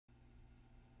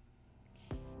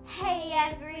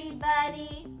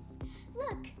buddy.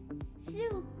 Look,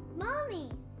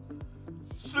 Tsunami.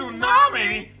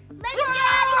 Tsunami? Let's get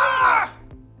out of here!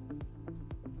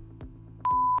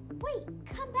 Wait,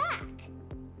 come back.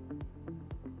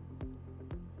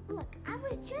 Look, I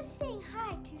was just saying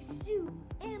hi to Sue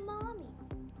and Mommy.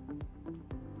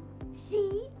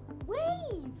 See?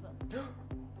 Wave!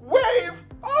 Wave?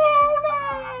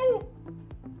 Oh no!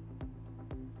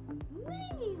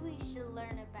 Maybe we should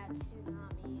learn about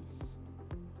tsunamis.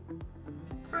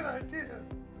 Good idea.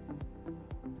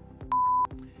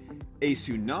 A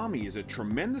tsunami is a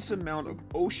tremendous amount of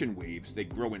ocean waves that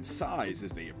grow in size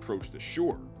as they approach the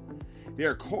shore. They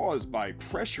are caused by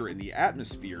pressure in the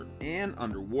atmosphere and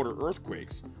underwater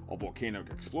earthquakes, a volcanic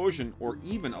explosion, or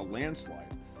even a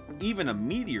landslide. Even a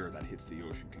meteor that hits the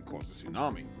ocean can cause a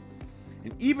tsunami.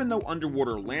 And even though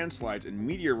underwater landslides and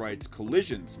meteorites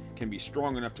collisions can be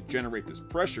strong enough to generate this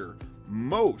pressure,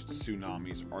 most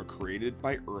tsunamis are created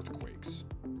by earthquakes.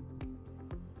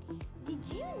 Did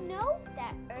you know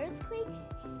that earthquakes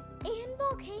and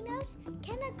volcanoes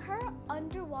can occur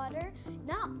underwater,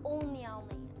 not only on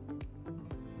land?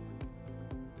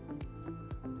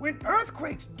 When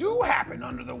earthquakes do happen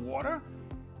under the water,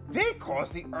 they cause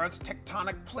the Earth's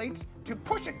tectonic plates to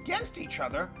push against each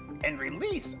other and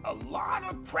release a lot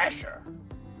of pressure.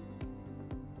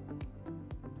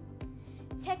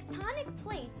 Tectonic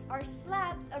plates are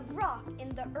slabs of rock in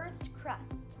the Earth's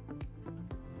crust.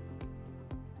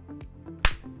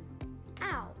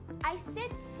 Ow, I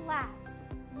said slabs,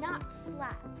 not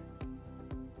slap.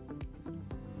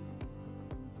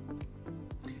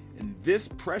 And this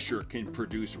pressure can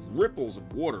produce ripples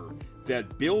of water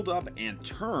that build up and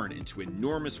turn into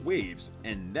enormous waves,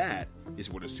 and that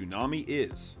is what a tsunami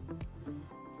is.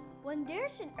 When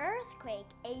there's an earthquake,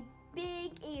 a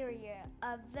big area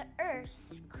of the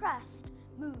Earth's crust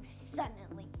moves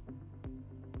suddenly.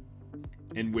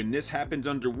 And when this happens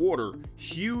underwater,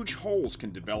 huge holes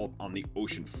can develop on the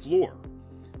ocean floor.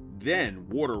 Then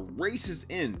water races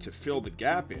in to fill the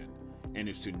gap in, and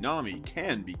a tsunami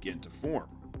can begin to form.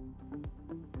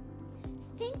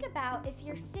 Think about if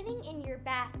you're sitting in your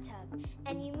bathtub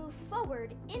and you move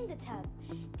forward in the tub.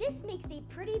 This makes a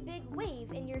pretty big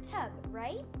wave in your tub,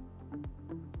 right?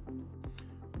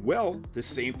 Well, the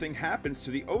same thing happens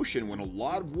to the ocean when a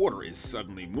lot of water is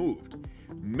suddenly moved.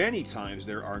 Many times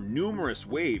there are numerous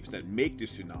waves that make the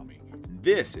tsunami.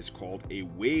 This is called a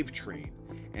wave train,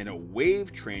 and a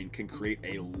wave train can create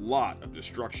a lot of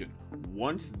destruction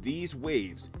once these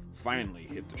waves finally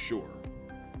hit the shore.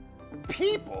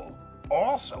 People,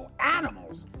 also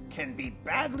animals, can be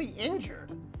badly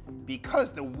injured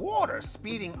because the water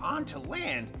speeding onto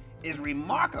land is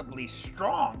remarkably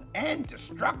strong and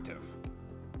destructive.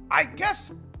 I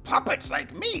guess puppets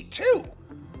like me too.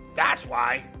 That's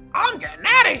why I'm getting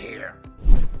out of here.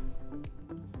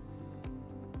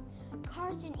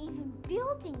 Cars and even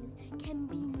buildings can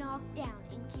be knocked down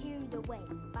and carried away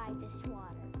by this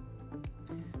water.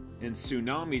 And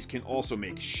tsunamis can also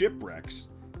make shipwrecks,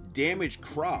 damage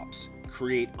crops,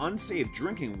 create unsafe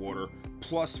drinking water,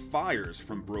 plus fires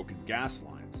from broken gas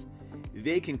lines.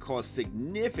 They can cause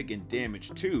significant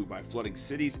damage too by flooding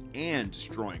cities and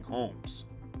destroying homes.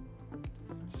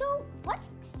 So, what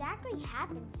exactly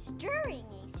happens during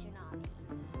a tsunami?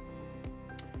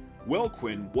 Well,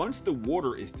 Quinn, once the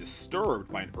water is disturbed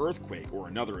by an earthquake or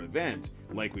another event,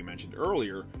 like we mentioned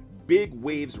earlier, big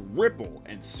waves ripple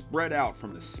and spread out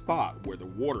from the spot where the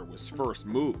water was first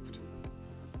moved.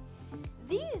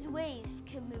 These waves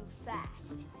can move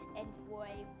fast and for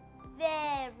a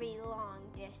very long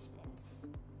distance.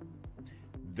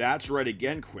 That's right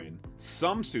again, Quinn.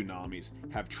 Some tsunamis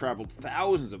have traveled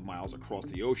thousands of miles across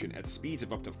the ocean at speeds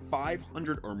of up to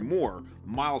 500 or more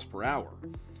miles per hour.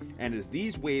 And as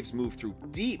these waves move through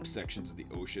deep sections of the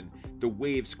ocean, the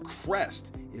wave's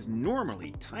crest is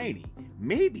normally tiny,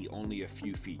 maybe only a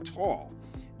few feet tall.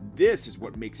 This is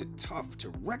what makes it tough to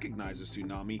recognize a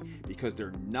tsunami because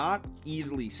they're not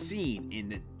easily seen in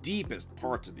the deepest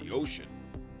parts of the ocean.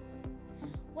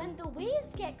 When the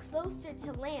waves get closer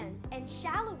to land and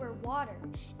shallower water,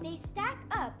 they stack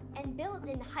up and build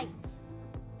in height.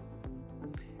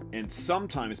 And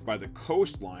sometimes by the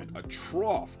coastline, a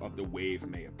trough of the wave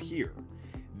may appear.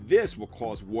 This will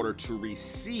cause water to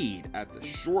recede at the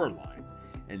shoreline,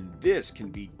 and this can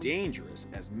be dangerous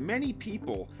as many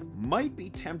people might be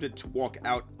tempted to walk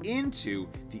out into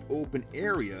the open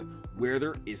area where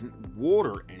there isn't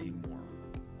water anymore.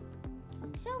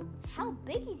 So, how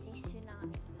big is the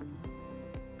tsunami?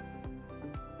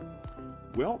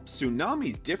 Well,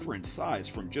 tsunamis differ in size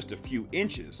from just a few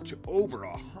inches to over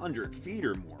 100 feet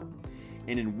or more.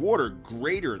 And in water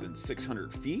greater than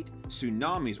 600 feet,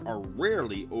 tsunamis are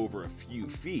rarely over a few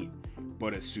feet.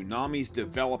 But as tsunamis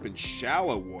develop in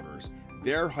shallow waters,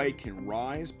 their height can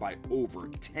rise by over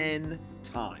 10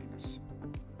 times.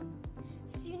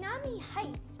 Tsunami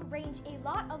heights range a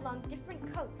lot along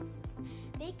different coasts.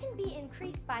 They can be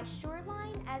increased by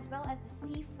shoreline as well as the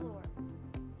sea floor.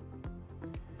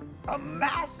 A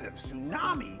massive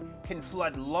tsunami can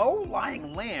flood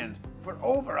low-lying land for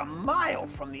over a mile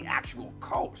from the actual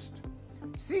coast.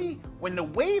 See, when the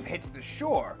wave hits the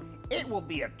shore, it will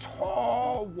be a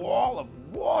tall wall of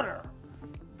water.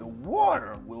 The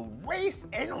water will race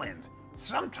inland,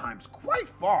 sometimes quite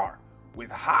far,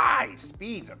 with high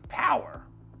speeds of power.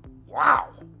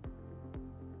 Wow!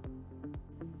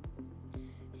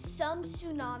 Some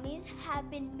tsunamis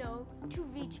have been known to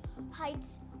reach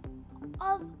heights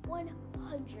of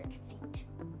 100 feet.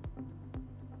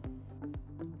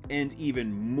 And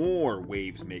even more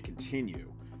waves may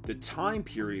continue. The time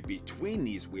period between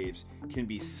these waves can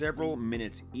be several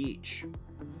minutes each.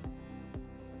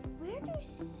 Where do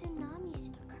tsunamis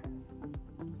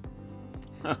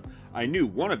occur? I knew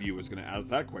one of you was going to ask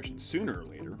that question sooner or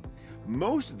later.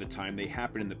 Most of the time they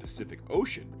happen in the Pacific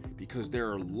Ocean because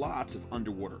there are lots of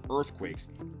underwater earthquakes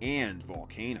and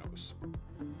volcanoes.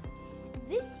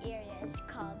 This area is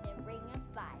called the Ring of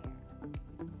Fire.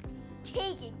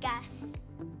 Take it, Gus.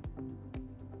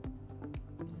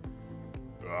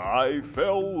 I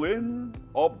fell in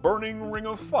a burning ring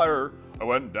of fire. I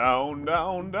went down,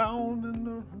 down, down in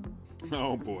the...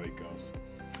 Oh boy, Gus.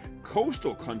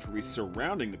 Coastal countries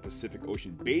surrounding the Pacific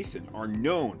Ocean basin are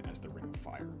known as the Ring of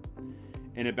Fire.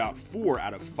 And about 4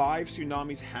 out of 5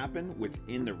 tsunamis happen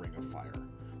within the Ring of Fire,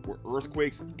 where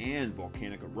earthquakes and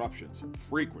volcanic eruptions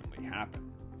frequently happen.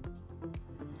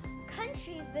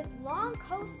 Countries with long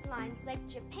coastlines like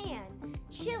Japan,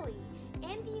 Chile,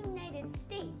 and the United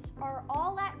States are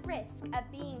all at risk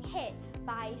of being hit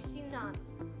by a tsunami.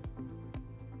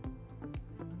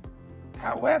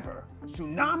 However,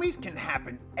 tsunamis can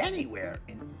happen anywhere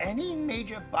in any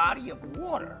major body of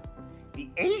water. The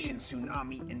Asian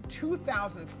Tsunami in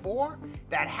 2004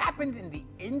 that happened in the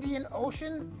Indian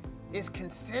Ocean is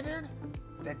considered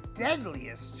the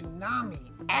deadliest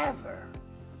tsunami ever.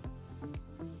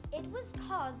 It was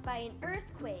caused by an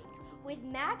earthquake with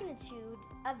magnitude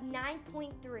of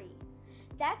 9.3.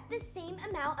 That's the same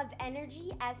amount of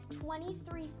energy as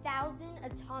 23,000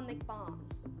 atomic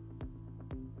bombs.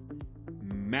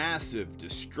 Massive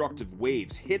destructive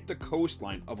waves hit the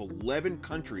coastline of 11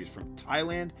 countries from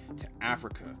Thailand to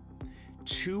Africa.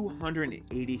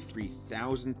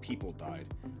 283,000 people died,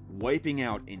 wiping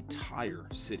out entire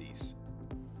cities.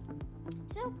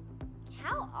 So,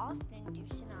 how often do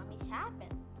tsunamis happen?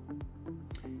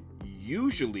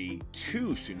 Usually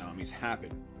 2 tsunamis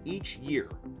happen each year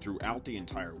throughout the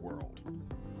entire world.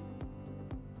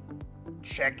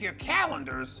 Check your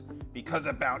calendars, because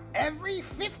about every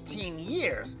 15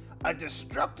 years, a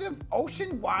destructive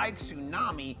ocean-wide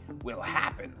tsunami will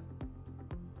happen.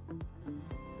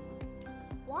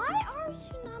 Why are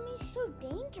tsunamis so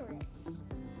dangerous?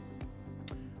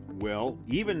 Well,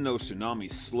 even though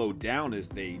tsunamis slow down as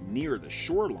they near the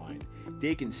shoreline,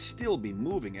 they can still be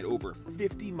moving at over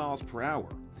 50 miles per hour.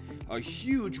 A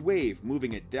huge wave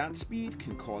moving at that speed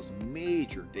can cause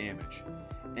major damage,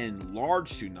 and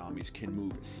large tsunamis can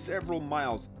move several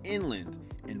miles inland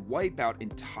and wipe out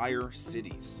entire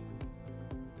cities.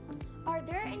 Are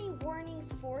there any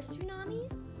warnings for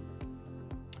tsunamis?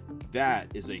 That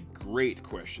is a great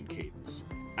question, Cadence.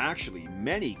 Actually,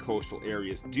 many coastal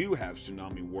areas do have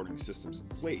tsunami warning systems in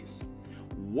place.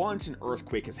 Once an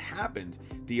earthquake has happened,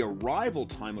 the arrival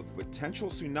time of a potential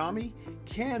tsunami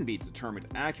can be determined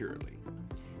accurately.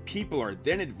 People are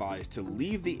then advised to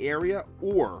leave the area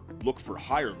or look for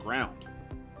higher ground.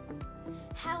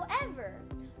 However,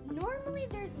 normally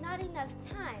there's not enough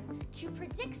time to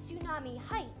predict tsunami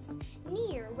heights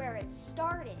near where it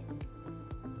started.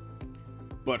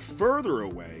 But further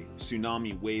away,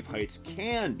 tsunami wave heights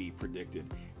can be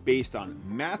predicted based on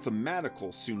mathematical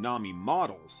tsunami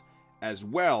models, as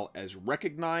well as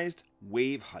recognized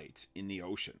wave heights in the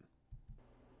ocean.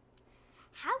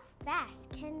 How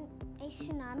fast can a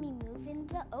tsunami move in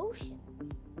the ocean?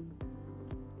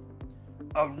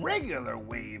 A regular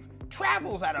wave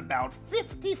travels at about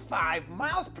 55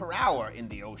 miles per hour in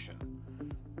the ocean.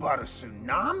 But a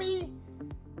tsunami?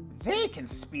 They can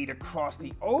speed across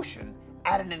the ocean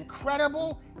at an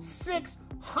incredible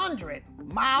 600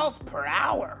 miles per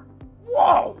hour.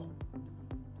 Whoa!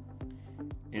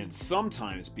 And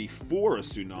sometimes before a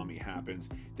tsunami happens,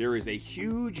 there is a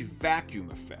huge vacuum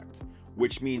effect,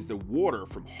 which means the water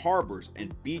from harbors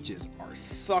and beaches are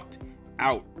sucked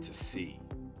out to sea.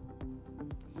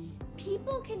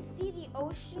 People can see the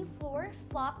ocean floor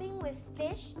flopping with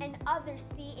fish and other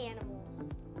sea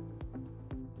animals.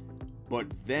 But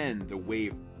then the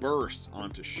wave bursts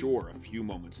onto shore a few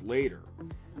moments later.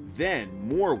 Then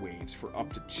more waves for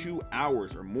up to 2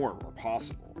 hours or more are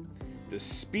possible. The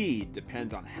speed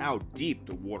depends on how deep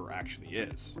the water actually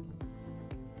is.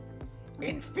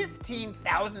 In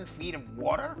 15,000 feet of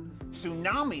water,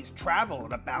 tsunamis travel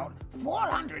at about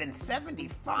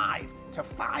 475 to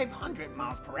 500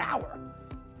 miles per hour.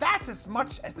 That's as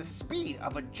much as the speed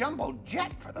of a jumbo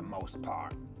jet for the most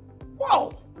part.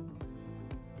 Whoa!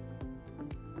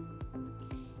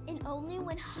 In only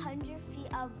 100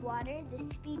 feet of water, the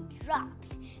speed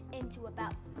drops into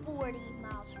about 40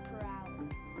 miles per hour.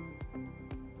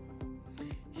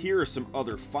 Here are some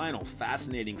other final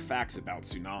fascinating facts about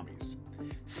tsunamis.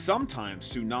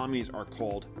 Sometimes tsunamis are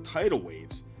called tidal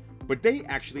waves, but they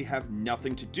actually have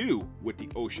nothing to do with the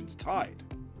ocean's tide.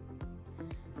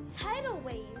 Tidal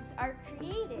waves are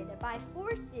created by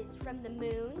forces from the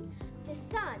moon, the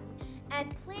sun,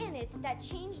 and planets that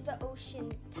change the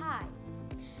ocean's tides,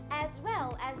 as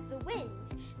well as the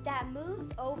wind that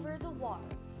moves over the water.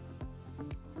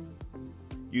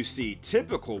 You see,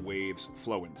 typical waves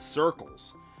flow in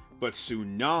circles, but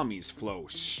tsunamis flow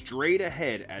straight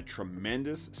ahead at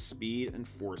tremendous speed and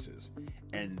forces,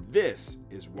 and this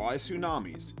is why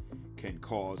tsunamis can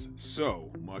cause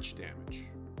so much damage.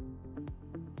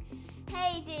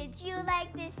 Hey, did you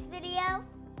like this video?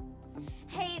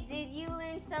 Hey, did you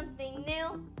learn something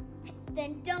new?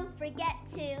 Then don't forget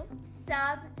to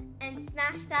Sub and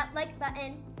smash that like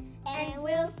button, and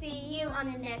we'll see you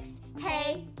on the next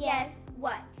Hey, Guess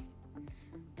What?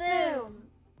 Boom!